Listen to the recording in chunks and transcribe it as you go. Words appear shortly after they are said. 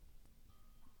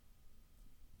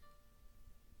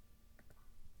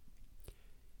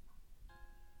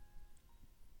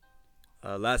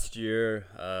Last year,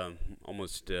 I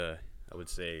would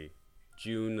say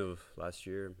June of last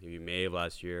year, maybe May of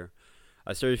last year,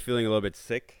 I started feeling a little bit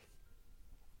sick.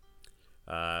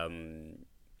 Um,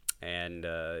 and,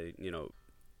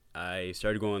 I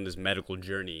started going on this medical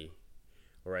journey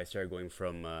where I started going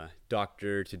from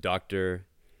doctor to doctor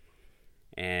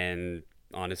and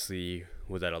honestly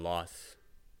was at a loss.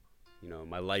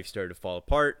 My life started to fall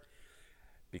apart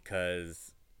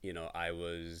because I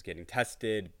was getting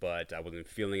tested, but I wasn't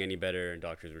feeling any better, and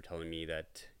doctors were telling me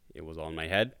that it was all in my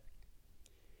head.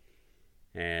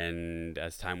 And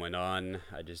as time went on,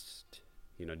 I just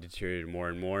deteriorated more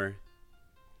and more,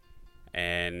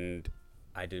 and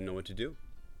I didn't know what to do.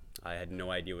 I had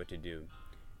no idea what to do.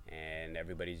 And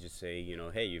everybody's just saying,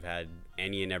 hey, you've had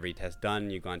any and every test done,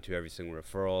 you've gone to every single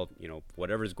referral,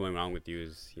 whatever's going wrong with you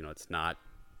is,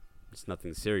 it's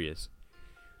nothing serious.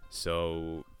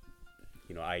 So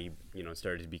I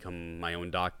started to become my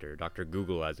own doctor, Dr.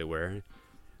 Google, as it were.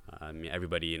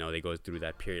 Everybody, they go through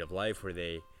that period of life where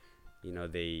they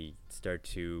start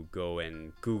to go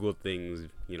and Google things,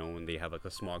 when they have like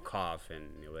a small cough, and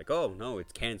they're like, oh no,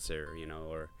 it's cancer,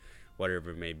 or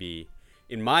whatever it may be.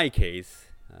 In my case,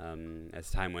 as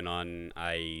time went on,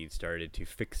 I started to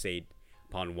fixate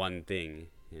upon one thing,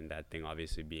 and that thing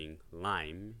obviously being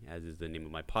Lyme, as is the name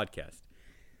of my podcast.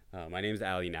 My name is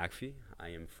Ali Nakfi. I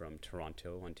am from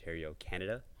Toronto, Ontario,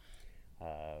 Canada.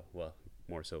 Well,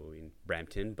 more so in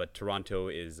Brampton, but Toronto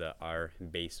is our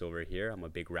base over here. I'm a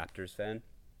big Raptors fan.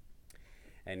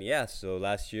 And yeah, so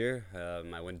last year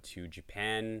I went to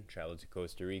Japan, traveled to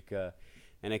Costa Rica,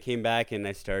 and I came back and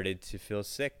I started to feel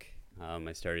sick.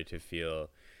 I started to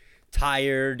feel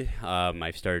tired.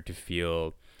 I started to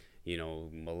feel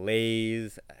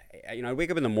malaise. I'd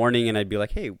wake up in the morning and I'd be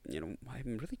like, hey, I'm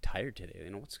really tired today.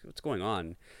 What's going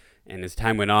on? And as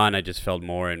time went on, I just felt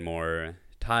more and more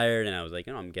tired, and I was like,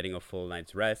 I'm getting a full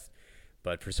night's rest,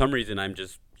 but for some reason I'm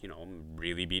just, I'm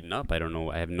really beaten up. I don't know.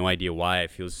 I have no idea why I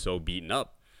feel so beaten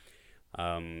up. So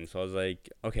I was like,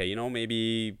 okay,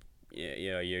 maybe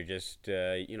you're just,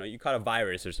 you caught a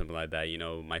virus or something like that.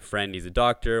 My friend, he's a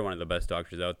doctor, one of the best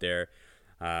doctors out there.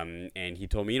 And he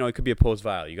told me, it could be a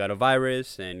post-viral. You got a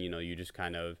virus, and, you just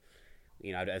kind of,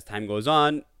 as time goes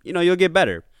on, you'll get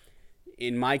better.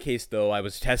 In my case, though, I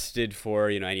was tested for,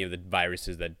 any of the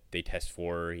viruses that they test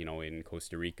for, in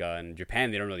Costa Rica and Japan.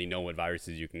 They don't really know what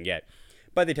viruses you can get.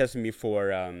 But they tested me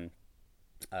for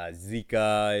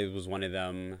Zika. It was one of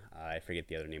them. I forget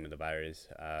the other name of the virus.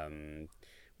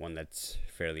 One that's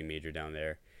fairly major down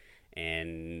there.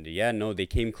 And yeah, no, they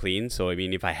came clean. So I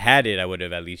mean, if I had it, I would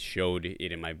have at least showed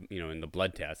it in my, in the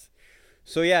blood test.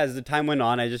 So yeah, as the time went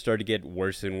on, I just started to get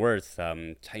worse and worse.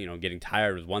 Getting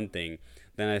tired was one thing.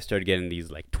 Then I started getting these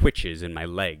like twitches in my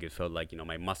leg. It felt like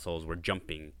my muscles were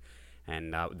jumping,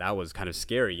 and that was kind of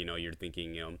scary. You're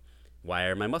thinking, why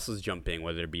are my muscles jumping?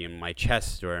 Whether it be in my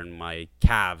chest or in my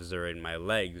calves or in my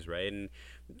legs, right? And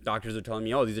doctors are telling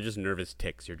me, oh, these are just nervous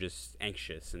tics. You're just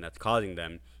anxious, and that's causing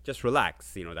them. Just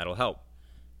relax. That'll help.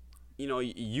 You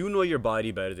know your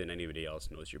body better than anybody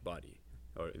else knows your body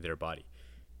or their body.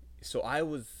 So I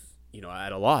was,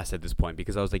 at a loss at this point,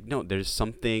 because I was like, no, there's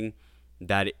something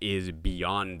that is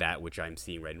beyond that which I'm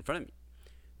seeing right in front of me.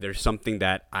 There's something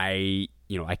that I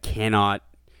cannot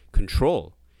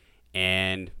control.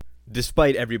 And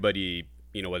despite everybody,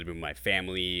 whether it be my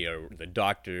family or the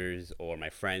doctors or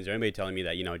my friends or anybody telling me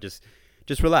that,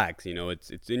 just relax,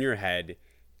 it's in your head.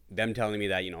 Them telling me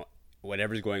that,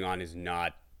 whatever's going on is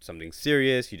not something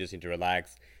serious. You just need to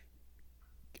relax.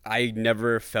 I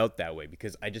never felt that way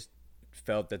because I just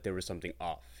felt that there was something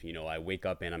off. I wake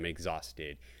up and I'm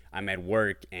exhausted. I'm at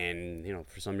work and,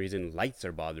 for some reason lights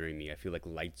are bothering me. I feel like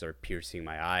lights are piercing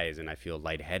my eyes and I feel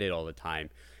lightheaded all the time.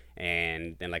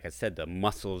 And then, like I said, the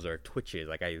muscles are twitches.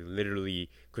 Like I literally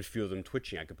could feel them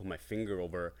twitching. I could put my finger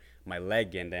over my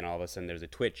leg and then all of a sudden there's a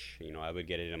twitch. I would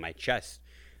get it in my chest.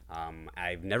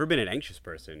 I've never been an anxious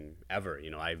person ever.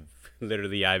 We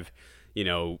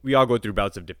all go through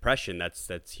bouts of depression.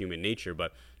 That's human nature,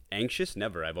 but anxious,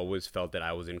 never. I've always felt that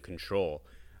I was in control.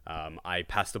 I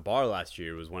passed the bar last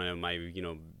year. It was one of my,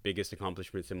 biggest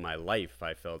accomplishments in my life.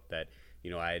 I felt that,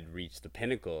 I had reached the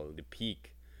pinnacle, the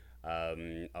peak, of,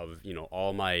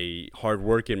 all my hard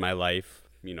work in my life,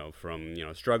 from,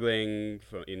 struggling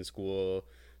in school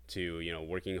to,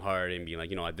 working hard and being like,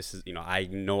 this is, I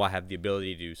know I have the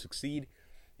ability to succeed.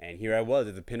 And here I was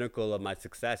at the pinnacle of my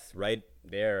success right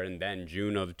there. And then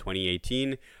June of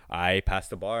 2018, I passed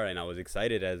the bar and I was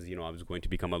excited as, I was going to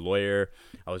become a lawyer.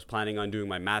 I was planning on doing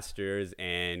my master's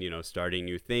and, starting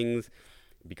new things.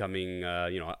 becoming,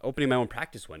 opening my own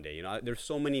practice one day. There's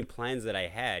so many plans that I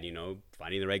had,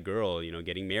 finding the right girl,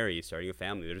 getting married, starting a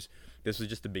family. This was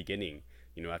just the beginning,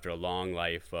 after a long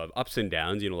life of ups and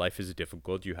downs. Life is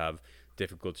difficult. You have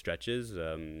difficult stretches,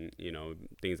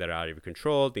 things that are out of your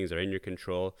control, things that are in your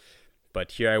control.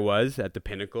 But here I was at the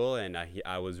pinnacle, and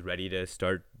I was ready to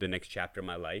start the next chapter of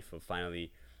my life of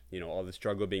finally, all the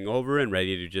struggle being over and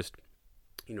ready to just,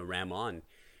 ram on.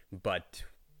 But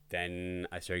then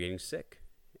I started getting sick,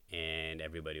 and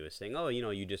everybody was saying, "Oh,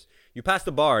 you passed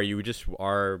the bar. You just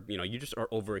are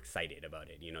overexcited about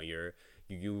it.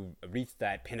 You reached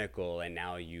that pinnacle, and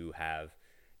now you have,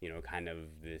 kind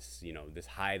of this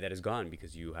high that is gone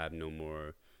because you have no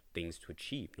more things to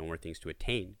achieve, no more things to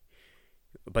attain."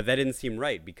 But that didn't seem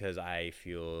right because I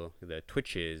feel the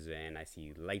twitches and I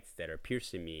see lights that are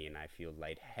piercing me and I feel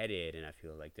lightheaded and I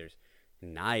feel like there's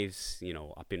knives,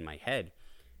 up in my head.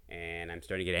 And I'm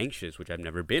starting to get anxious, which I've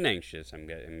never been anxious. I'm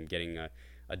getting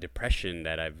a depression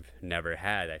that I've never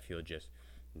had. I feel just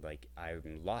like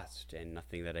I'm lost and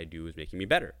nothing that I do is making me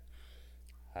better.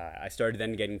 I started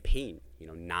then getting pain,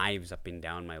 knives up and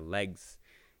down my legs.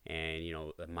 And,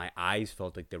 my eyes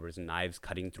felt like there was knives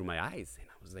cutting through my eyes. And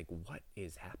I was like, what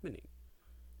is happening?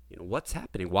 What's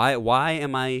happening? Why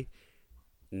am I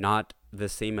not the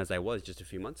same as I was just a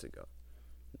few months ago?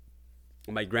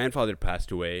 My grandfather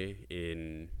passed away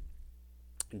in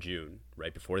June,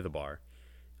 right before the bar.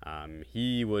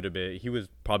 He was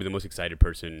probably the most excited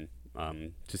person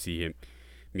to see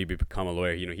me become a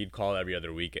lawyer. He'd call every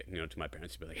other week, to my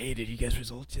parents, to be like, "Hey, did you get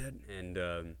results yet?"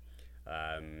 And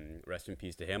rest in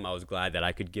peace to him. I was glad that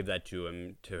I could give that to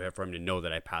him, for him to know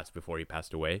that I passed before he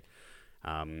passed away.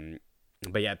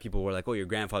 But yeah, people were like, "Oh, your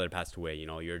grandfather passed away.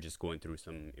 You're just going through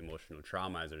some emotional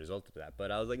trauma as a result of that."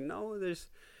 But I was like, no,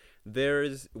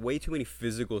 there's way too many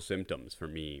physical symptoms for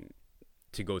me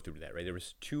to go through that, right? There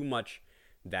was too much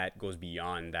that goes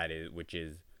beyond that, which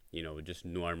is, just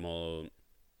normal,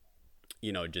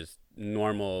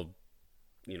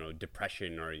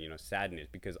 depression or, sadness,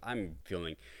 because I'm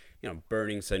feeling,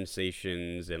 burning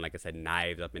sensations and, like I said,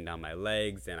 knives up and down my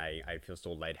legs, and I feel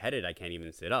so lightheaded I can't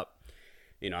even sit up.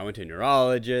 I went to a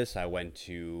neurologist, I went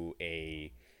to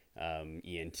a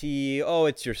ENT. Oh,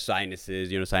 it's your sinuses.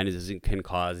 Sinuses can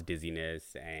cause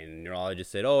dizziness. And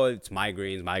neurologist said, oh, it's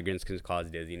migraines. Migraines can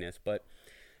cause dizziness. But,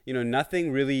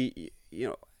 nothing really,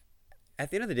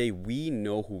 at the end of the day, we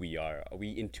know who we are.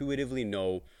 We intuitively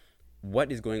know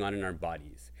what is going on in our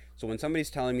bodies. So when somebody's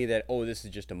telling me that, oh, this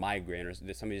is just a migraine, or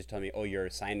somebody's just telling me, oh, your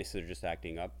sinuses are just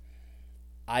acting up,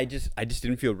 I just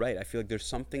didn't feel right. I feel like there's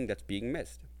something that's being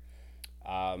missed.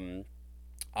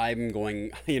 I'm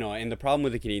going, and the problem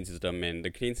with the Canadian system, and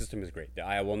the Canadian system is great.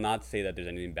 I will not say that there's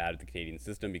anything bad with the Canadian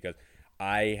system because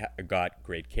I got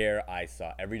great care. I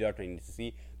saw every doctor I needed to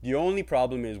see. The only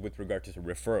problem is with regard to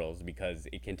referrals because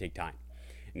it can take time.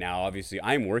 Now, obviously,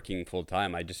 I'm working full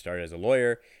time. I just started as a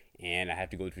lawyer, and I have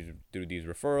to go through these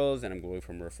referrals, and I'm going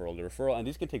from referral to referral, and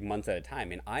these can take months at a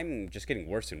time, and I'm just getting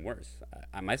worse and worse.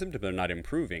 My symptoms are not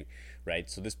improving, right?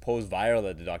 So this post-viral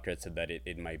that the doctor had said that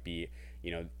it might be,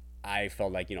 I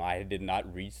felt like, I did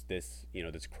not reach this,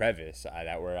 this crevice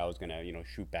that where I was going to,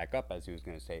 shoot back up, as he was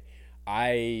going to say.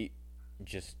 I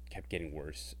just kept getting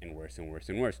worse and worse and worse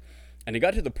and worse. And it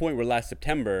got to the point where last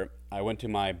September, I went to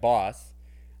my boss,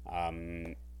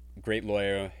 great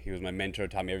lawyer. He was my mentor,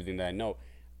 taught me everything that I know.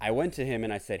 I went to him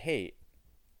and I said, hey,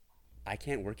 I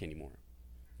can't work anymore.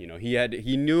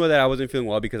 He knew that I wasn't feeling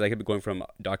well because I kept going from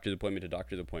doctor's appointment to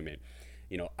doctor's appointment.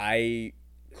 I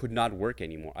could not work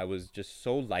anymore. I was just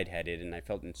so lightheaded and I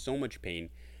felt in so much pain.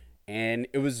 And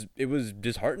it was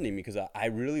disheartening because I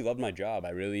really loved my job. I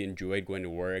really enjoyed going to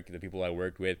work, the people I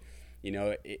worked with.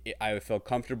 I felt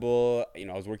comfortable.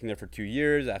 I was working there for 2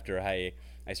 years after I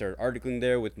started articling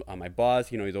there with my boss.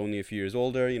 He's only a few years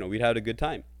older. We'd had a good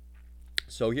time.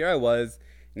 So here I was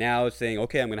now saying,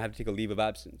 okay, I'm going to have to take a leave of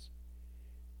absence.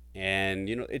 And,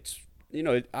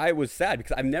 I was sad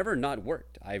because I've never not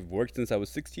worked. I've worked since I was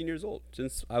 16 years old.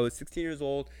 Since I was 16 years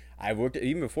old, I worked,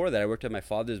 even before that, I worked at my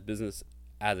father's business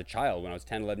as a child. When I was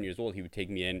 10, 11 years old, he would take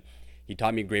me in. He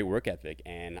taught me great work ethic.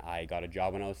 And I got a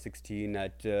job when I was 16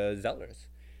 at Zellers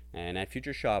and at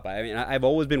Future Shop. I've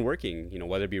always been working,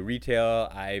 whether it be retail,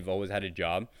 I've always had a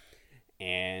job.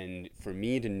 And for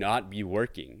me to not be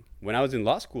working, when I was in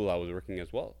law school, I was working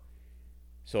as well.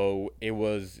 So it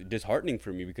was disheartening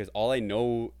for me because all I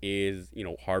know is,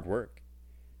 hard work.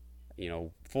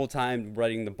 Full time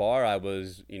running the bar, I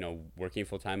was, working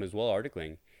full time as well,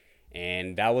 articling.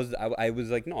 And that was, I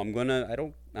was like, no, I'm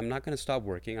not going to stop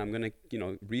working. I'm going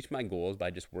to, reach my goals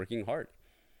by just working hard.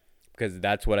 Because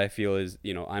that's what I feel is,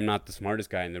 I'm not the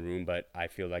smartest guy in the room, but I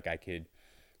feel like I could,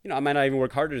 I might not even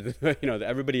work harder than,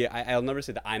 everybody. I'll never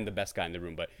say that I'm the best guy in the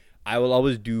room, but I will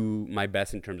always do my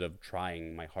best in terms of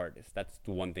trying my hardest. That's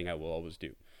the one thing I will always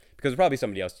do. Because there's probably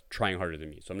somebody else trying harder than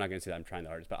me. So I'm not going to say that I'm trying the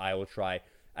hardest, but I will try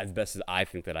as best as I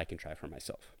think that I can try for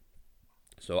myself.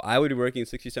 So I would be working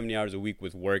 60, 70 hours a week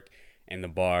with work and the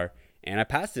bar. And I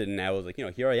passed it, and I was like,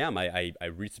 here I am. I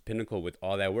reached the pinnacle with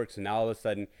all that work. So now all of a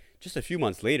sudden, just a few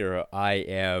months later, I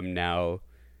am now,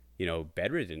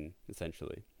 bedridden,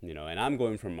 essentially. And I'm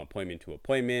going from appointment to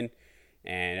appointment,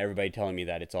 and everybody telling me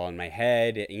that it's all in my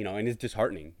head, and it's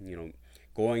disheartening.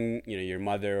 Going, your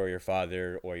mother or your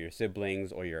father or your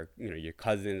siblings or your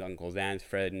cousins, uncles, aunts,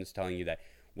 friends telling you that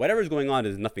whatever's going on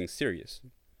is nothing serious.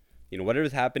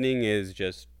 Whatever's happening is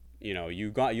just,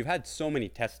 you've had so many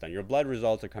tests done. Your blood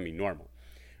results are coming normal,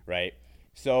 right?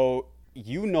 So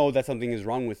that something is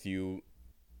wrong with you,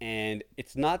 and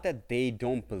it's not that they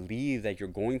don't believe that you're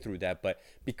going through that, but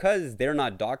because they're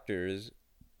not doctors,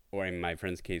 or in my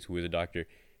friend's case, who is a doctor,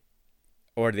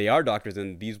 or they are doctors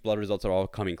and these blood results are all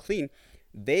coming clean,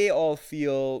 they all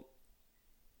feel,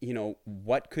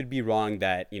 what could be wrong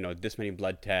that, this many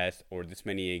blood tests or this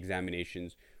many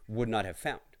examinations would not have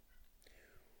found.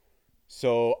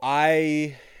 So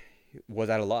I was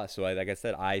at a loss. So like I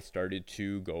said, I started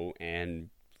to go and,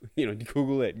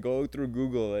 Google it, go through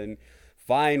Google and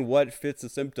find what fits the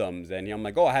symptoms. And I'm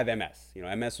like, I have MS.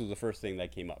 MS was the first thing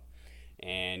that came up.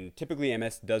 And typically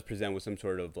MS does present with some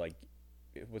sort of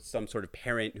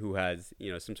parent who has,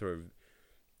 some sort of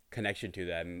connection to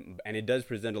them. And it does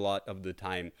present a lot of the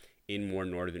time in more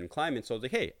northern climates. So I was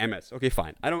like, hey, MS. Okay,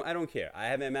 fine. I don't care. I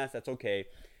have MS. That's okay.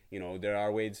 There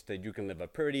are ways that you can live a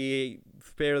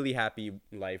fairly happy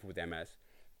life with MS.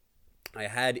 I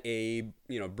had a,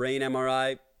 brain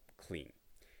MRI, clean.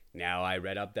 Now, I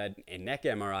read up that in neck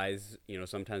MRIs,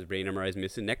 sometimes brain MRIs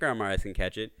miss it. Neck MRIs can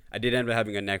catch it. I did end up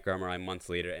having a neck MRI months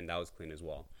later, and that was clean as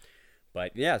well.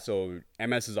 But yeah, so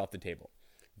MS is off the table.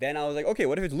 Then I was like, okay,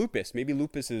 what if it's lupus? Maybe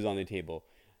lupus is on the table.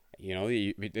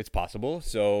 It's possible.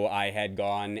 So I had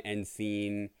gone and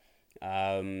seen...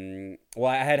 I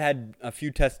had a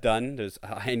few tests done. There's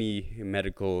any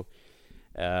medical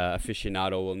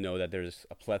aficionado will know that there's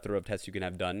a plethora of tests you can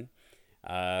have done.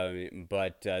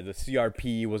 But the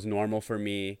CRP was normal for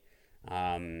me.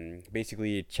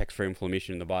 Basically, it checks for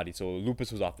inflammation in the body. So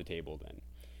lupus was off the table then.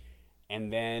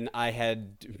 And then I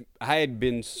had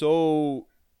been so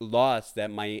lost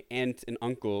that my aunt and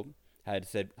uncle had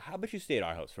said, how about you stay at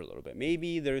our house for a little bit?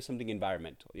 Maybe there's something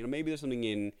environmental. Maybe there's something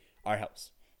in our house.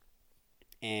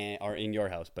 Or in your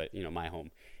house, but my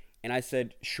home. And I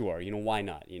said, sure, why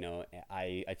not?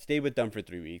 I stayed with them for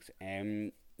 3 weeks,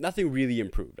 and nothing really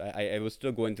improved. I was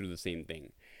still going through the same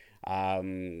thing.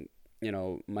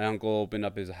 My uncle opened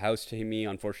up his house to me.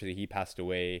 Unfortunately, he passed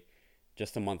away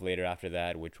just a month later after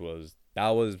that, that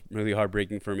was really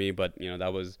heartbreaking for me. But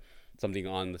that was something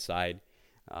on the side.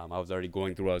 I was already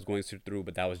going through what I was going through,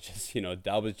 but that was just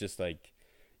that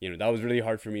was really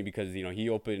hard for me because,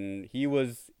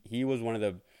 he was one of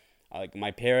the,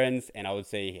 my parents, and I would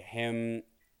say him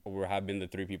have been the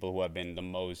three people who have been the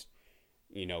most,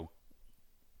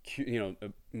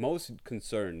 most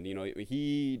concerned.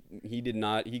 He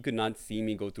could not see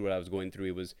me go through what I was going through.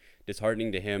 It was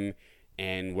disheartening to him,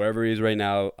 and wherever he is right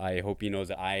now, I hope he knows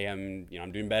that I am,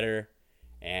 I'm doing better,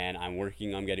 and I'm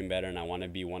working on getting better, and I want to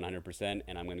be 100%,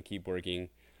 and I'm going to keep working.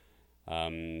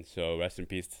 So rest in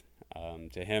peace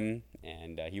to him,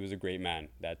 and he was a great man.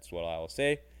 That's what I'll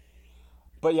say.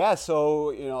 But yeah,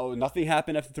 so nothing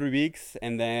happened after 3 weeks,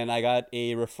 and then I got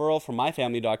a referral from my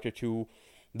family doctor to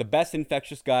the best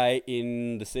infectious guy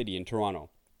in the city, in Toronto.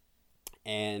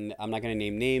 And I'm not going to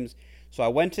name names. So I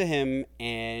went to him,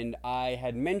 and I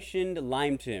had mentioned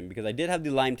Lyme to him because I did have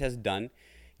the Lyme test done.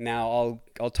 Now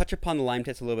I'll touch upon the Lyme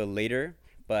test a little bit later,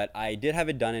 but I did have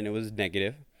it done, and it was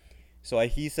negative. So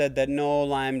he said that no,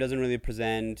 Lyme doesn't really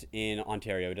present in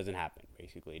Ontario. It doesn't happen,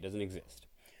 basically. It doesn't exist.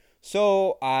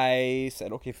 So I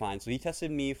said, okay, fine. So he tested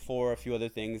me for a few other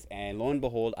things, and lo and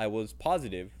behold, I was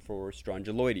positive for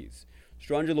strongyloides.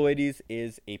 Strongyloides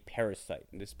is a parasite.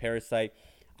 This parasite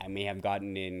I may have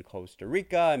gotten in Costa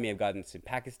Rica. I may have gotten this in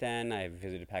Pakistan. I have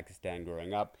visited Pakistan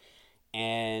growing up.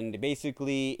 And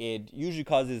basically, it usually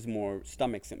causes more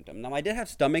stomach symptoms. Now, I did have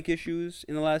stomach issues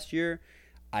in the last year.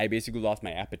 I basically lost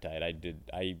my appetite.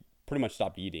 I pretty much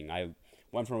stopped eating. I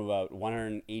went from about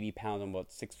 180 pounds, I'm about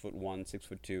 6'1",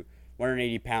 6'2",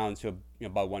 180 pounds to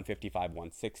about 155,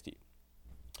 160.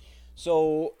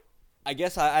 So I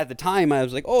guess at the time I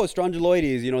was like, oh,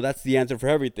 strongyloides, that's the answer for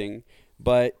everything.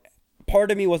 But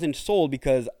part of me wasn't sold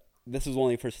because this is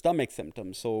only for stomach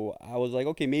symptoms. So I was like,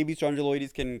 okay, maybe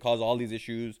strongyloides can cause all these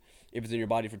issues if it's in your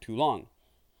body for too long.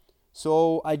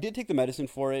 So I did take the medicine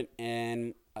for it,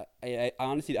 and I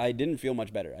honestly I didn't feel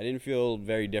much better. I didn't feel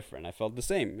very different. I felt the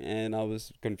same, and I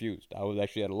was confused. I was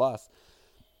actually at a loss.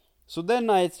 So then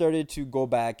I had started to go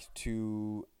back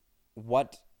to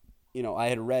what I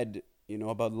had read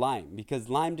about Lyme, because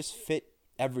Lyme just fit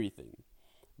everything,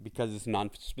 because it's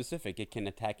non-specific. It can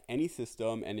attack any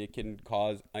system, and it can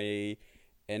cause a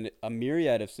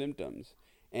myriad of symptoms.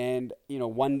 And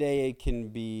one day it can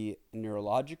be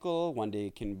neurological, one day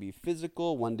it can be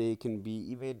physical, one day it can be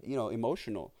even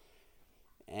emotional.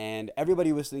 And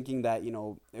everybody was thinking that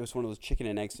it was one of those chicken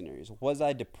and egg scenarios. Was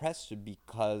I depressed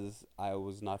because I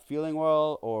was not feeling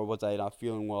well, or was I not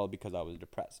feeling well because I was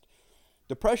depressed?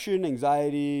 Depression,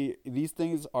 anxiety, these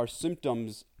things are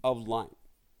symptoms of Lyme.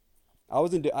 I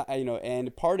wasn't,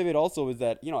 and part of it also is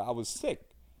that I was sick.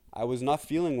 I was not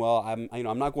feeling well.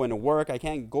 I'm not going to work. I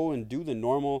can't go and do the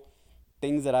normal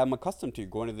things that I'm accustomed to.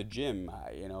 Going to the gym.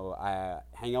 I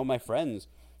hang out with my friends.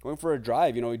 Going for a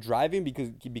drive. Driving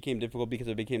because it became difficult because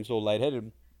I became so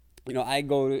lightheaded. I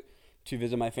go to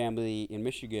visit my family in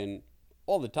Michigan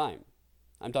all the time.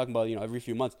 I'm talking about every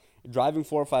few months. Driving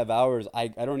 4 or 5 hours, I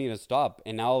don't need to stop.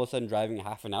 And now all of a sudden, driving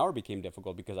half an hour became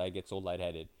difficult because I get so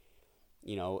lightheaded.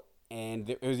 You know, and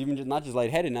it was even not just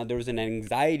lightheaded. Now there was an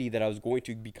anxiety that I was going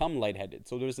to become lightheaded.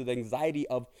 So there was the anxiety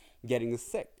of getting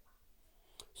sick.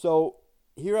 So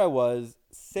here I was,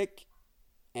 sick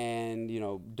and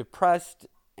depressed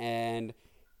and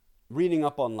reading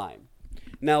up on Lyme.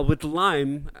 Now with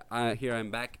Lyme, here I'm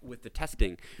back with the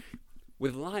testing.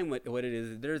 With Lyme, what it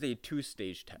is, there's a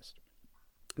two-stage test.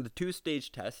 The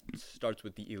two-stage test starts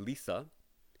with the ELISA,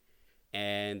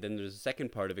 and then there's a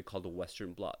second part of it called the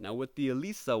Western blot. Now with the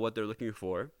ELISA, what they're looking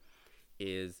for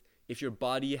is if your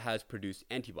body has produced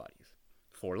antibodies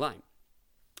for Lyme.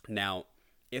 Now,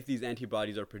 if these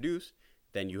antibodies are produced,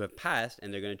 then you have passed,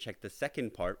 and they're going to check the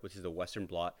second part, which is the Western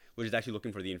blot, which is actually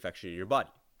looking for the infection in your body.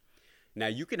 Now,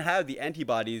 you can have the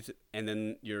antibodies, and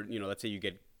then let's say you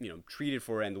get, treated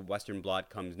for it, and the Western blot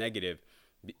comes negative,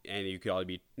 and you could all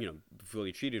be,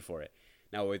 fully treated for it.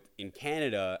 Now, in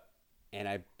Canada,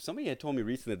 and somebody had told me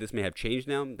recently that this may have changed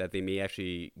now, that they may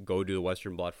actually go do the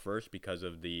Western blot first because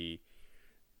of there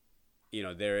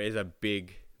is a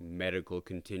big medical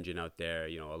contingent out there,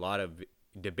 a lot of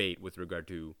debate with regard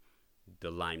to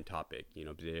the Lyme topic.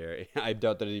 I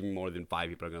doubt that even more than 5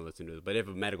 people are going to listen to this. But if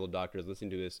a medical doctor is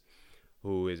listening to this,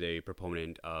 who is a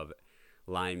proponent of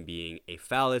Lyme being a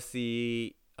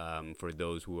fallacy, for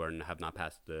those who have not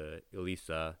passed the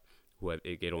ELISA,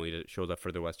 it only shows up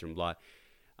for the Western blot,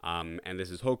 and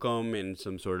this is hokum and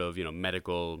some sort of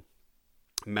medical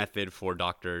method for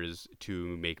doctors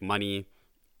to make money.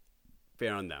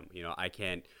 Fair on them.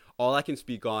 All I can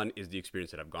speak on is the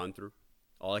experience that I've gone through.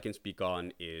 All I can speak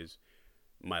on is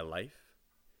my life.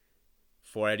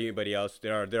 For anybody else,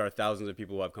 there are thousands of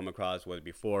people who I've come across, whether it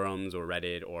be forums or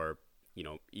Reddit, or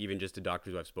even just the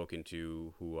doctors who I've spoken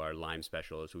to who are Lyme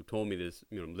specialists, who told me this,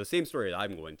 the same story that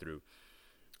I'm going through.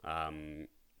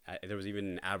 There was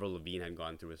even Avril Lavigne had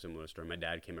gone through a similar story. My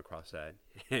dad came across that,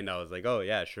 and I was like, oh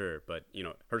yeah, sure. But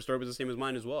her story was the same as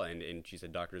mine as well, and she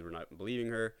said doctors were not believing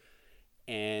her,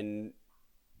 and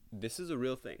this is a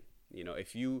real thing.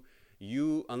 If you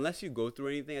unless you go through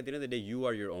anything, at the end of the day, you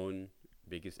are your own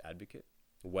biggest advocate.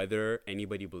 Whether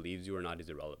anybody believes you or not is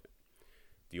irrelevant.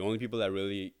 The only people that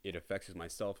really it affects is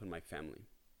myself and my family.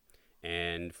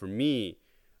 And for me,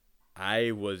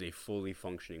 I was a fully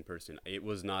functioning person. It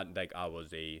was not like I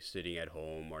was a sitting at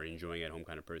home or enjoying at home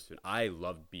kind of person. I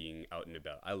loved being out and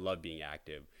about. I love being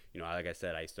active. Like I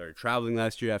said, I started traveling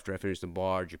last year after I finished the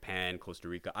bar, Japan, Costa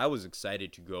Rica. I was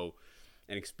excited to go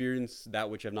and experience that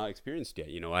which I've not experienced yet.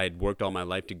 I had worked all my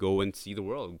life to go and see the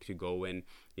world, to go and,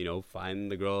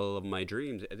 find the girl of my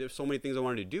dreams. There's so many things I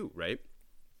wanted to do, right?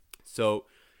 So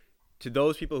to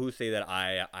those people who say that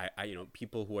I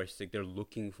people who are sick, they're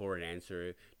looking for an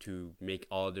answer to make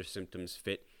all their symptoms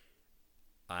fit.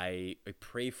 I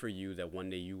pray for you that one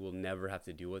day you will never have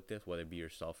to deal with this, whether it be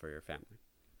yourself or your family.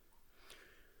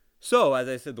 So, as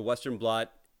I said, the Western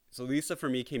blot, so Lisa for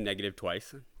me came negative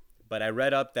twice. But I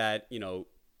read up that,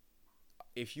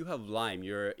 if you have Lyme,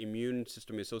 your immune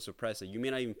system is so suppressed that you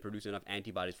may not even produce enough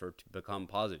antibodies for it to become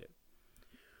positive.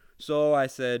 So I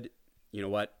said, you know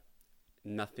what?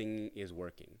 Nothing is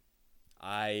working.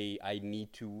 I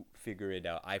need to figure it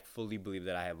out. I fully believe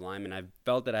that I have Lyme, and I've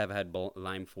felt that I've had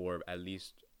Lyme for at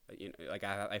least,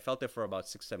 I felt it for about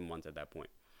 6-7 months at that point.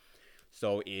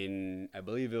 So I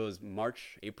believe it was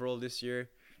March, April of this year,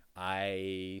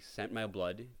 I sent my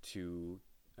blood to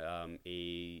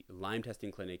a Lyme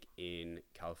testing clinic in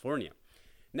California.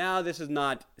 Now, this is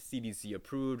not CDC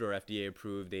approved or FDA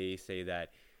approved. They say that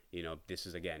This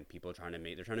is, again, people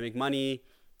they're trying to make money,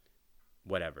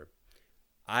 whatever.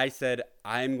 I said,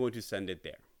 I'm going to send it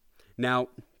there. Now,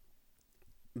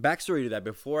 backstory to that,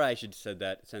 before I should send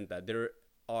that, there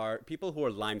are people who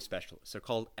are Lyme specialists. They're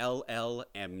called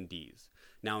LLMDs.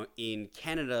 Now, in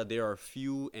Canada, there are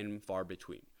few and far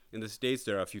between. In the States,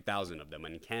 there are a few thousand of them.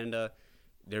 And in Canada,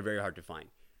 they're very hard to find.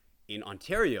 In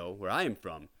Ontario, where I am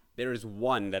from, there is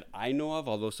one that I know of,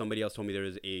 although somebody else told me there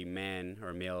is a man or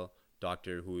a male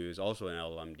doctor who is also an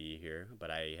LLMD here,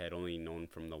 but I had only known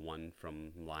from the one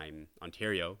from Lyme,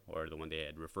 Ontario, or the one they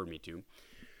had referred me to.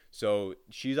 So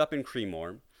she's up in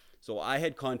Creemore. So I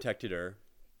had contacted her,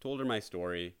 told her my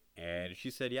story, and she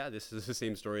said, yeah, this is the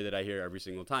same story that I hear every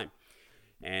single time.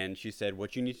 And she said,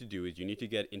 what you need to do is you need to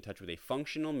get in touch with a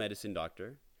functional medicine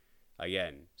doctor.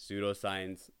 Again,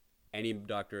 pseudoscience. Any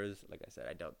doctors, like I said,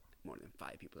 I doubt more than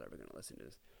 5 people are ever going to listen to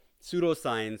this.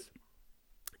 Pseudoscience.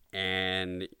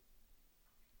 And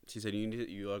she said,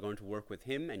 you are going to work with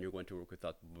him and you're going to work with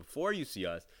us. Before you see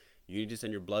us, you need to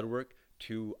send your blood work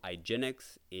to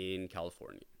IGeneX in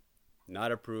California.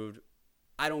 Not approved.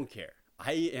 I don't care.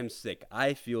 I am sick.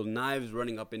 I feel knives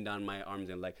running up and down my arms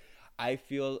and legs. I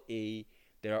feel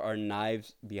there are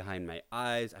knives behind my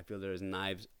eyes. I feel there's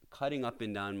knives cutting up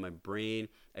and down my brain.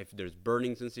 If there's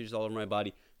burning sensations all over my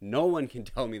body, no one can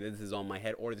tell me that this is on my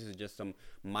head or this is just some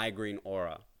migraine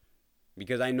aura.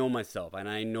 Because I know myself and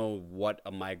I know what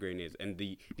a migraine is. And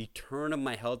the turn of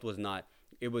my health was not,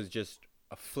 it was just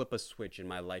a flip a switch and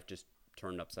my life just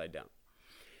turned upside down.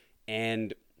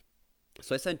 And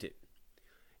so I sent it.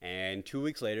 And 2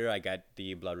 weeks later, I got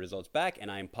the blood results back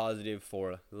and I'm positive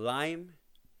for Lyme.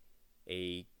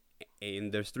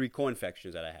 And there's 3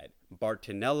 co-infections that I had: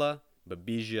 Bartonella,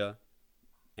 Babesia,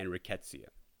 and Rickettsia.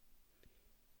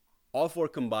 All 4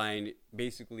 combined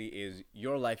basically is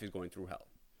your life is going through hell.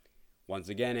 Once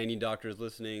again, any doctors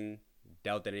listening,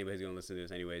 doubt that anybody's going to listen to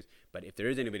this anyways, but if there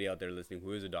is anybody out there listening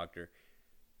who is a doctor,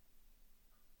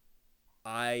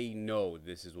 I know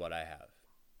this is what I have.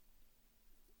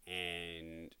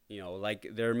 And, like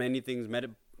there are many things,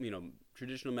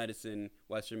 traditional medicine,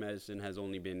 Western medicine has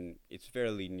only been, it's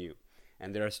fairly new.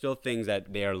 And there are still things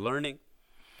that they are learning.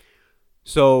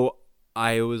 So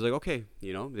I was like, okay,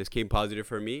 this came positive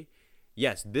for me.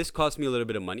 Yes, this cost me a little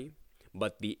bit of money,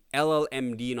 but the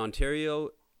LLMD in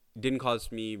Ontario didn't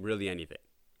cost me really anything.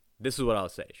 This is what I'll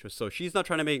say. So she's not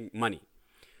trying to make money.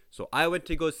 So I went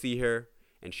to go see her,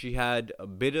 and she had a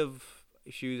bit of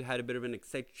an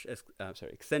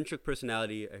eccentric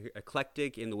personality,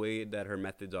 eclectic in the way that her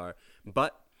methods are.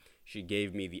 But she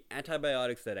gave me the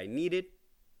antibiotics that I needed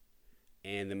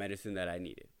and the medicine that I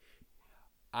needed.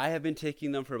 I have been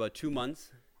taking them for about 2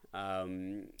 months,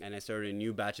 and I started a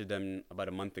new batch of them about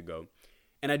a month ago,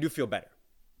 and I do feel better.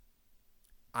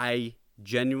 I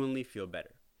genuinely feel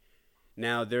better.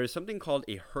 Now, there is something called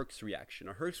a Herx reaction.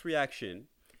 A Herx reaction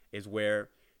is where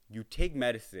you take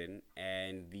medicine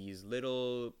and these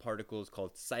little particles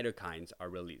called cytokines are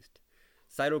released.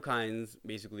 Cytokines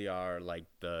basically are like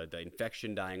the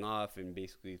infection dying off and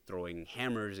basically throwing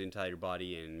hammers inside your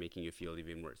body and making you feel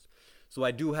even worse. So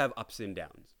I do have ups and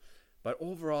downs. But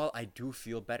overall, I do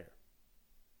feel better.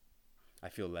 I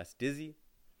feel less dizzy.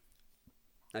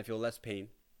 I feel less pain.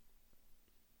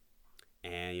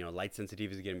 And, light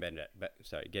sensitivity is getting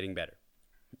better.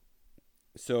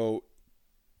 So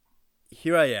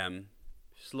here I am,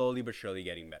 slowly but surely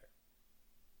getting better.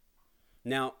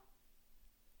 Now,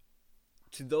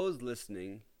 to those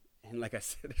listening, and like I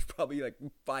said, there's probably like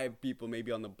 5 people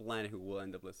maybe on the planet who will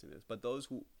end up listening to this, but those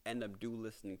who end up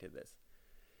listening to this,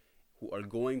 who are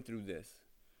going through this,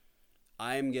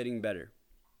 I am getting better.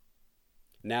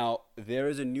 Now, there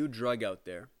is a new drug out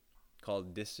there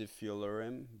called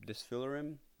Disfilurim,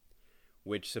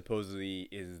 which supposedly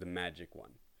is the magic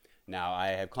one. Now, I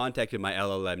have contacted my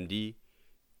LLMD,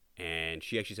 and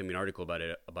she actually sent me an article about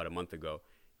it about a month ago,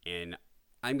 and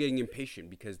I'm getting impatient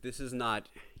because this is not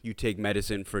you take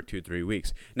medicine for 2-3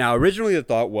 weeks. Now, originally the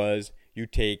thought was you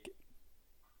take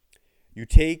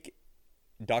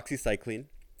doxycycline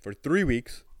for 3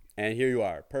 weeks, and here you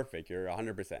are, perfect, you're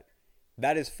 100%.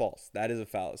 That is false. That is a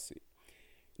fallacy.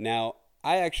 Now,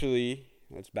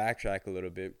 let's backtrack a little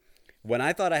bit. When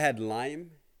I thought I had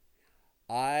Lyme,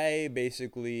 I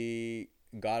basically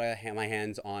got my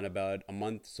hands on about a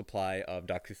month's supply of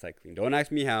doxycycline. Don't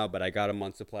ask me how, but I got a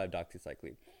month's supply of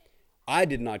doxycycline. I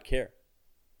did not care.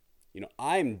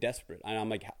 I'm desperate.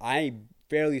 And I'm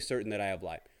fairly certain that I have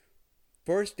Lyme.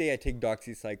 First day I take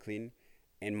doxycycline,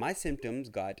 and my symptoms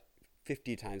got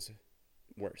 50 times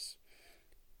worse.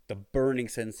 The burning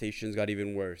sensations got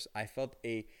even worse. I felt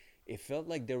it felt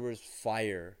like there was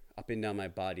fire up and down my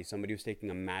body. Somebody was taking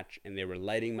a match and they were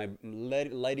lighting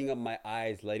up my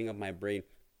eyes, lighting up my brain.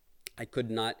 I could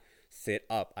not sit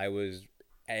up. I was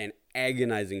in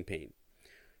agonizing pain.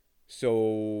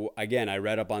 So again, I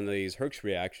read up on these Herx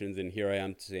reactions, and here I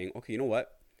am saying, okay, you know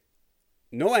what?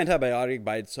 No antibiotic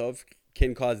by itself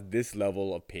can cause this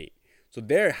level of pain. So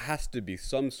there has to be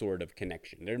some sort of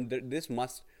connection.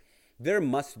 There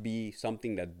must be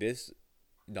something that this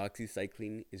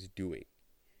doxycycline is doing,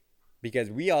 because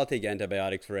we all take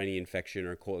antibiotics for any infection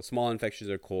or cold, small infections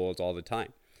or colds all the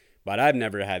time, but I've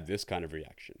never had this kind of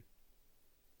reaction.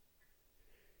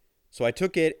 So I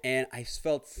took it and I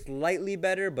felt slightly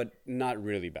better, but not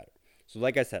really better. So,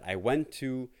 like I said, I went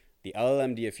to the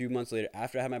LLMD a few months later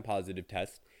after I had my positive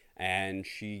test, and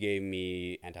she gave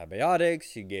me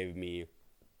antibiotics. And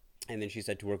then she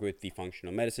said to work with the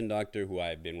functional medicine doctor, who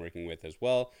I've been working with as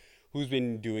well, who's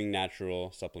been doing natural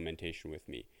supplementation with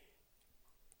me.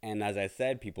 And as I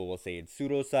said, people will say it's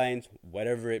pseudoscience,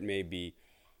 whatever it may be.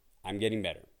 I'm getting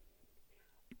better.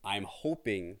 I'm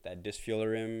hoping that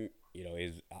Dysfularim,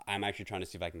 I'm actually trying to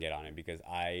see if I can get on it, because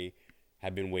I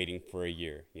have been waiting for a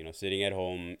year. Sitting at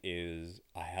home is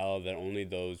a hell that only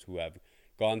those who have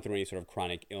gone through any sort of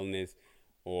chronic illness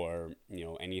or,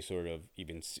 any sort of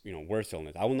even, worse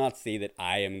illness. I will not say that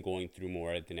I am going through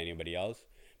more than anybody else,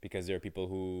 because there are people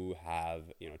who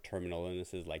have, terminal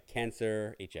illnesses like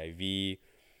cancer, HIV,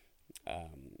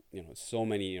 so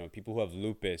many, people who have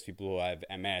lupus, people who have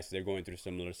MS, they're going through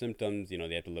similar symptoms. They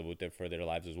have to live with it for their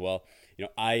lives as well.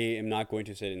 I am not going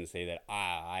to sit and say that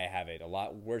I have it a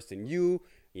lot worse than you,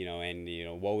 and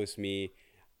woe is me.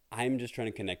 I'm just trying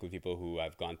to connect with people who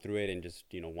have gone through it and just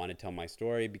want to tell my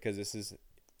story, because this is,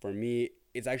 for me,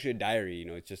 it's actually a diary.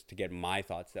 It's just to get my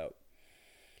thoughts out.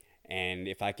 And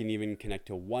if I can even connect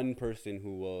to one person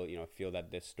who will feel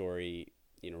that this story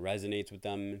resonates with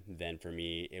them, then for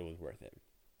me it was worth it.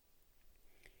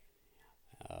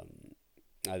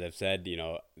 As I've said,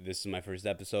 this is my first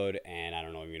episode, and I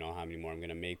don't know, how many more I'm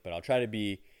gonna make, but I'll try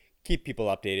to keep people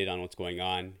updated on what's going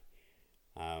on.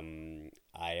 I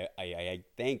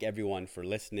thank everyone for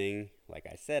listening. Like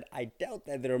I said, I doubt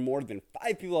that there are more than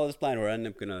 5 people on this planet who are end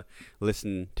up gonna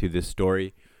listen to this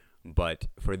story. But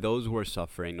for those who are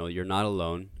suffering, no, you're not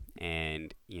alone,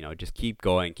 and just keep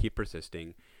going, keep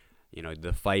persisting.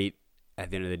 The fight, at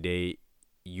the end of the day,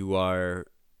 you are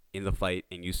in the fight,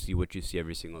 and you see what you see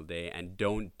every single day, and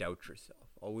don't doubt yourself.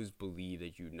 Always believe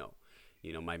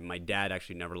that my dad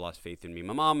actually never lost faith in me.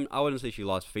 My mom, I wouldn't say she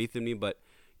lost faith in me, but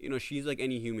she's like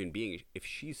any human being. If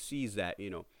she sees that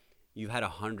you've had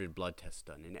 100 blood tests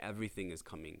done and everything is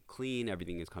coming clean,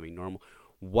 everything is coming normal,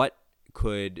 what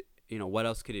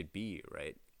else could it be,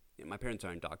 right? My parents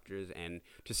aren't doctors, and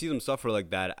to see them suffer like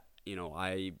that, it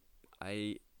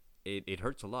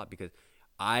hurts a lot, because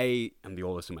I am the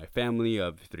oldest in my family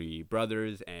of 3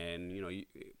 brothers, and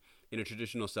in a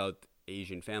traditional South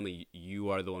Asian family, you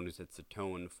are the one who sets the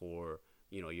tone for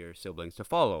your siblings to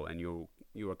follow, and you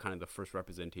are kind of the first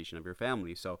representation of your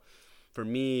family. So for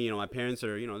me, my parents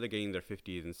are they're getting their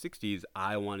 50s and 60s.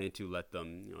 I wanted to let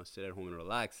them sit at home and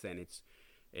relax, and it's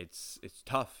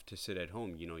tough to sit at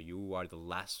home. You are the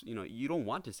last. You don't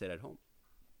want to sit at home.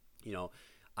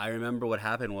 I remember what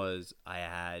happened was I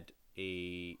had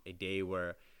a day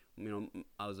where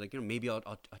I was like, maybe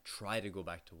I'll try to go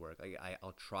back to work.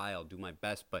 I'll do my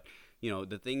best. But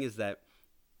the thing is that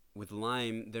with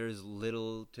Lyme, there's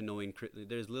little to no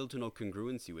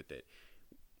congruency with it.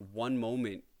 One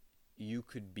moment you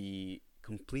could be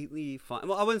completely fine.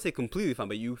 Well, I wouldn't say completely fine,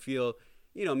 but you feel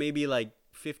maybe like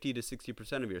 50 to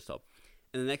 60% of yourself,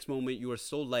 and the next moment you are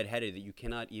so lightheaded that you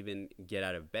cannot even get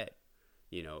out of bed.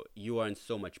 You are in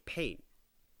so much pain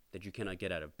that you cannot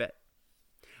get out of bed.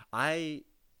 I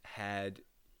had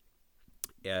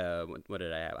what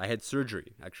did I have? I had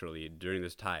surgery actually during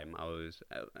this time.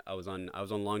 I was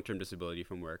on long-term disability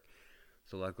from work,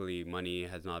 so luckily money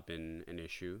has not been an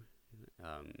issue.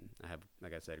 I have,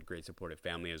 like I said, a great supportive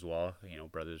family as well.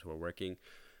 Brothers who are working.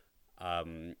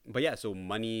 But yeah, so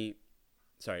money.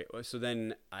 Sorry. So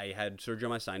then I had surgery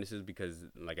on my sinuses, because,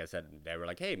 like I said, they were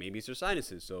like, "Hey, maybe it's your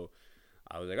sinuses." So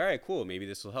I was like, "All right, cool. Maybe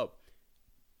this will help."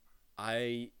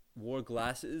 I wore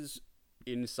glasses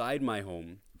inside my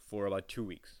home for about 2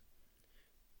 weeks.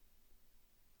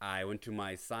 I went to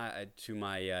my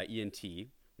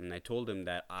ENT, and I told him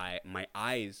that my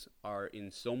eyes are in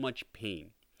so much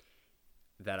pain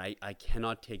that I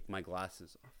cannot take my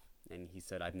glasses off. And he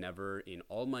said, "I've never in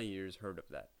all my years heard of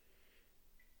that."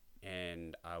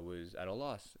 And I was at a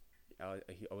loss. I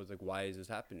was like, "Why is this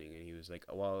happening?" And he was like,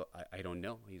 "Well, I don't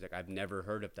know." He's like, "I've never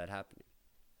heard of that happening."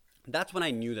 That's when I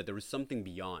knew that there was something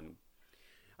beyond.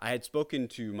 I had spoken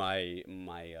to my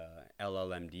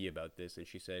LLMD about this, and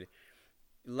she said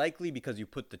likely because you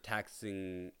put the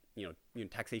taxation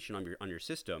on your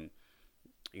system,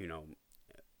 you know,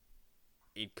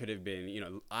 it could have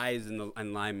been, eyes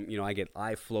and Lyme. I get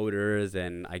eye floaters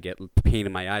and I get pain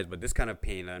in my eyes, but this kind of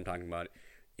pain that I'm talking about,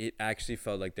 it actually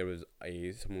felt like there was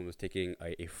someone was taking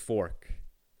a fork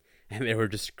and they were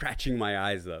just scratching my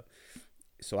eyes up.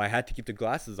 So I had to keep the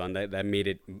glasses on. That made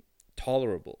it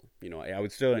tolerable. I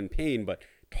was still in pain, but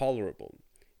tolerable.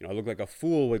 I looked like a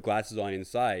fool with glasses on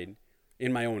inside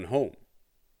in my own home.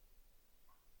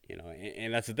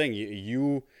 And that's the thing.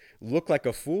 You look like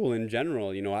a fool in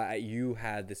general. You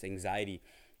had this anxiety.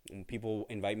 When people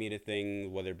invite me to things,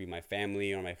 whether it be my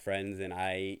family or my friends, and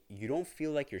you don't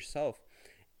feel like yourself.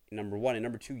 Number one, and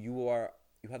number two, you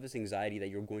have this anxiety that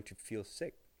you're going to feel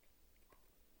sick,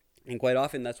 and quite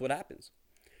often that's what happens.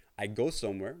 I go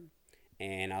somewhere,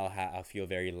 and I'll feel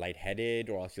very lightheaded,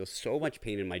 or I'll feel so much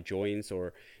pain in my joints,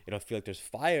 or it'll feel like there's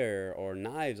fire or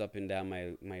knives up and down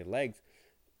my legs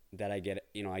that I get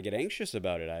anxious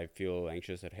about it. I feel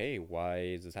anxious that, hey, why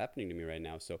is this happening to me right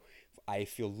now? So I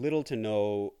feel little to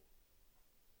no,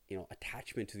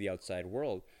 attachment to the outside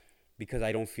world because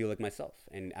I don't feel like myself.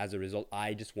 And as a result,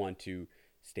 I just want to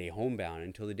stay homebound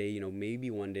until the day, maybe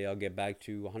one day I'll get back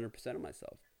to 100% of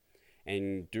myself.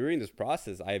 And during this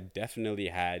process, I've definitely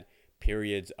had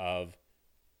periods of,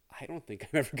 I don't think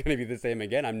I'm ever going to be the same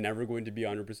again. I'm never going to be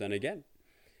 100% again.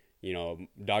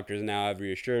 Doctors now have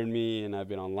reassured me, and I've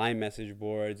been on Lyme message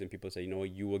boards, and people say,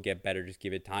 you will get better, just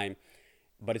give it time.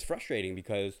 But it's frustrating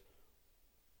because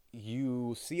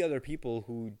you see other people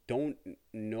who don't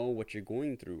know what you're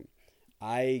going through.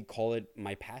 I call it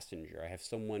my passenger. I have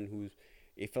someone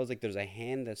it feels like there's a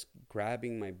hand that's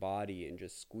grabbing my body and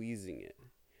just squeezing it.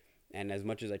 And as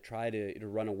much as I try to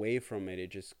run away from it,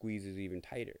 it just squeezes even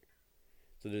tighter.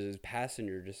 So there's this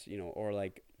passenger just, or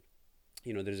like,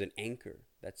 there's an anchor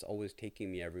that's always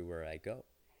taking me everywhere I go.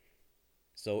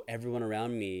 So everyone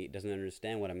around me doesn't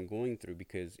understand what I'm going through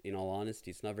because, in all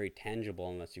honesty, it's not very tangible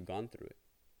unless you've gone through it.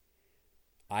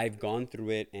 I've gone through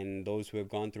it, and those who have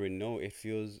gone through it know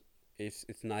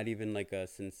it's not even like a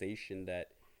sensation that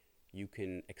you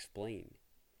can explain.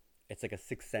 It's like a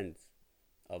sixth sense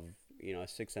of, a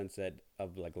sixth sense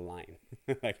of like Lyme,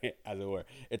 like, as it were.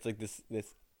 It's like this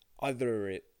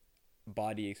other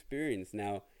body experience.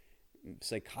 Now,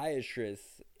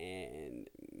 psychiatrists and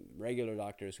regular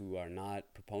doctors who are not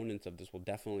proponents of this will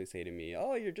definitely say to me,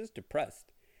 "Oh, you're just depressed."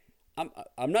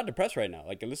 I'm not depressed right now.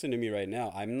 Like, listen to me right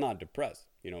now. I'm not depressed.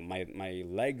 My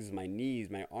legs, my knees,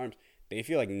 my arms, they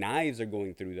feel like knives are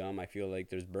going through them. I feel like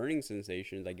there's burning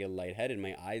sensations. I get lightheaded.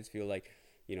 My eyes feel like,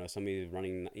 somebody's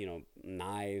running,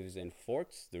 knives and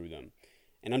forks through them.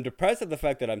 And I'm depressed at the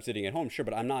fact that I'm sitting at home, sure,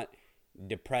 but I'm not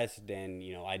depressed and,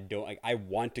 I don't, like, I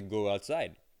want to go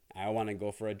outside. I want to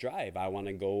go for a drive. I want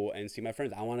to go and see my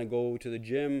friends. I want to go to the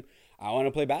gym. I want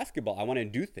to play basketball. I want to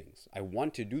do things. I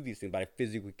want to do these things, but I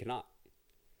physically cannot.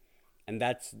 And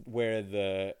that's where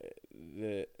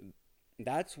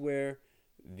that's where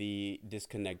the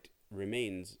disconnect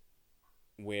remains,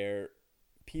 where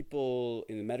people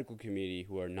in the medical community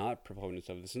who are not proponents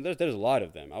of this, and there's a lot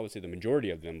of them. I would say the majority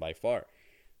of them by far.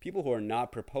 People who are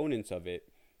not proponents of it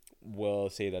will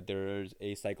say that there's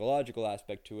a psychological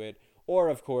aspect to it, or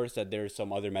of course that there's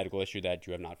some other medical issue that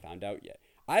you have not found out yet.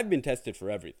 I've been tested for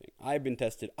everything. I've been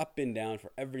tested up and down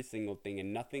for every single thing,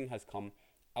 and nothing has come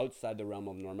outside the realm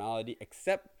of normality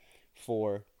except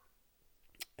for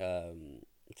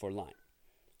Lyme.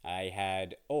 I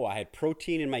had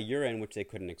protein in my urine which they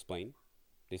couldn't explain.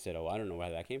 They said, I don't know where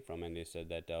that came from, and they said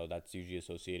that that's usually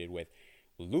associated with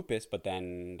lupus. But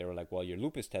then they were like, well, your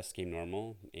lupus test came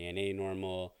normal, ANA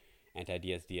normal,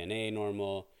 anti-dsDNA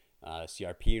normal,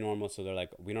 CRP normal. So they're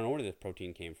like, we don't know where this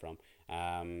protein came from.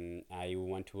 I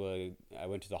went to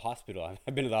the hospital.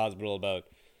 I've been to the hospital about,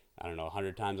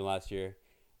 100 times in the last year.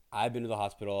 I've been to the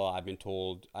hospital.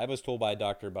 I was told by a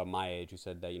doctor about my age who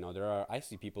said that, I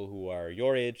see people who are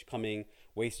your age coming,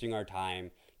 wasting our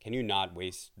time. Can you not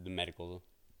waste the medical,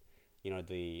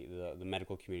 the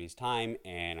medical community's time?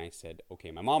 And I said,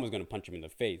 okay, my mom was going to punch him in the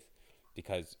face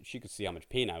because she could see how much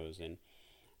pain I was in.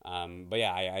 But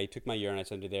yeah, I took my urine, I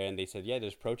sent it there, and they said, yeah,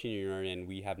 there's protein in your urine, and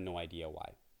we have no idea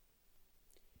why.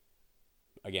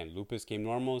 Again, lupus came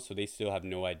normal, so they still have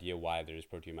no idea why there's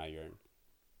protein in my urine.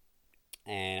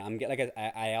 And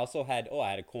I also had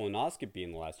a colonoscopy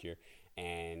in the last year,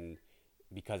 and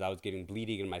because I was getting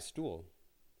bleeding in my stool.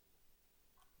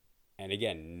 And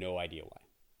again, no idea why.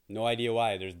 No idea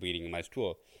why there's bleeding in my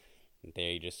stool.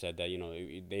 They just said that,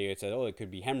 they said, it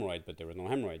could be hemorrhoids, but there was no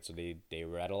hemorrhoids. So they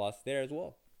were at a loss there as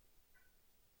well.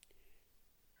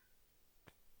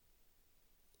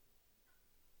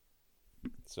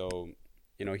 So,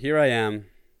 here I am,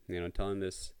 telling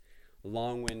this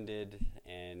long-winded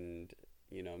and,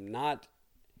 not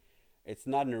it's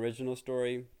not an original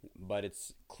story, but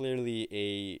it's clearly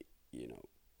the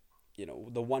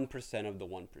 1% of the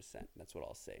 1%. That's what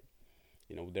I'll say.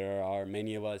 There are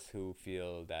many of us who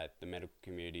feel that the medical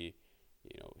community,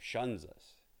 shuns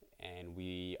us, and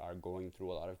we are going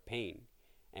through a lot of pain,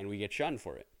 and we get shunned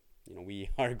for it. We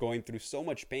are going through so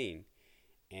much pain,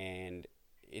 and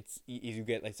it's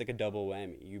like a double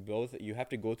whammy. You have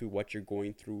to go through what you're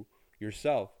going through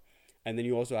yourself, and then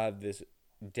you also have this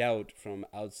doubt from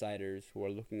outsiders who are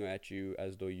looking at you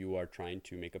as though you are trying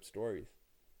to make up stories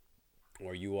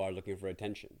or you are looking for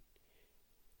attention.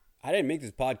 I didn't make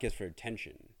this podcast for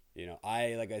attention.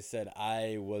 Like I said,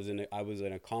 I was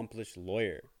an accomplished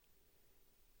lawyer.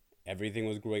 Everything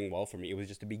was going well for me. It was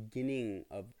just the beginning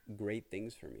of great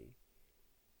things for me.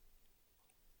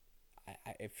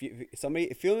 If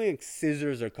somebody feeling like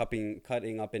scissors are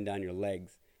cutting up and down your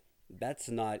legs, that's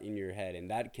not in your head, and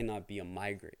that cannot be a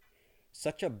migraine.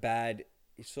 Such a bad,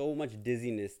 so much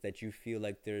dizziness that you feel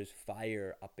like there's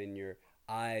fire up in your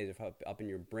eyes, or up in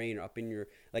your brain, or up in your,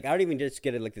 like, I don't even just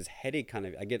get it like this headache kind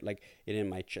of. I get like it in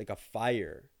my like a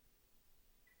fire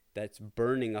that's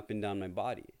burning up and down my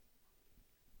body.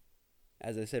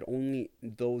 As I said, only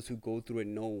those who go through it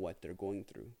know what they're going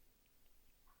through.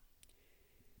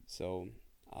 So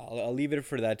I'll leave it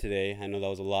for that today. I know that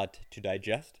was a lot to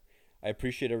digest. I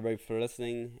appreciate everybody for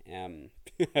listening.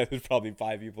 There's probably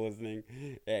 5 people listening.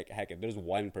 Heck, if there's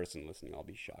one person listening, I'll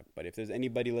be shocked. But if there's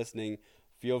anybody listening,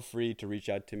 feel free to reach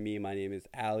out to me. My name is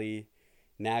Ali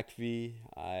Nakvi.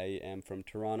 I am from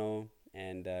Toronto.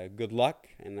 And good luck.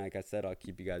 And like I said, I'll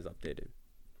keep you guys updated.